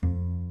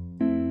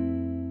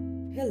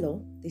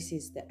Hello, this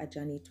is the A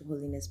Journey to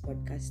Holiness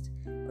podcast.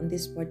 On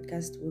this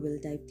podcast, we will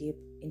dive deep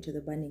into the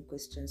burning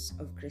questions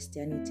of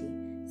Christianity,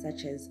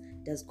 such as: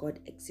 does God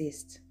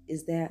exist?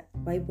 Is the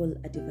Bible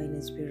a divine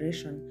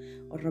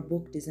inspiration or a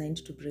book designed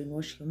to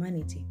brainwash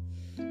humanity?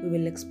 We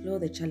will explore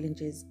the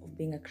challenges of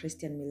being a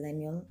Christian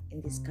millennial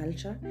in this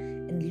culture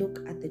and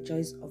look at the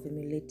joys of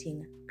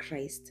emulating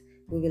Christ.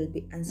 We will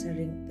be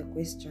answering the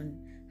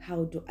question: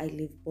 how do I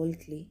live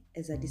boldly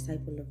as a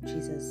disciple of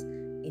Jesus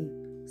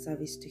in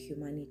service to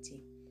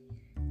humanity?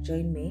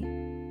 Join me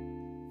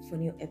for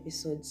new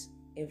episodes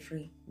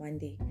every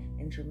Monday,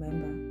 and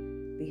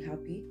remember, be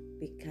happy,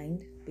 be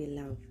kind, be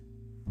love.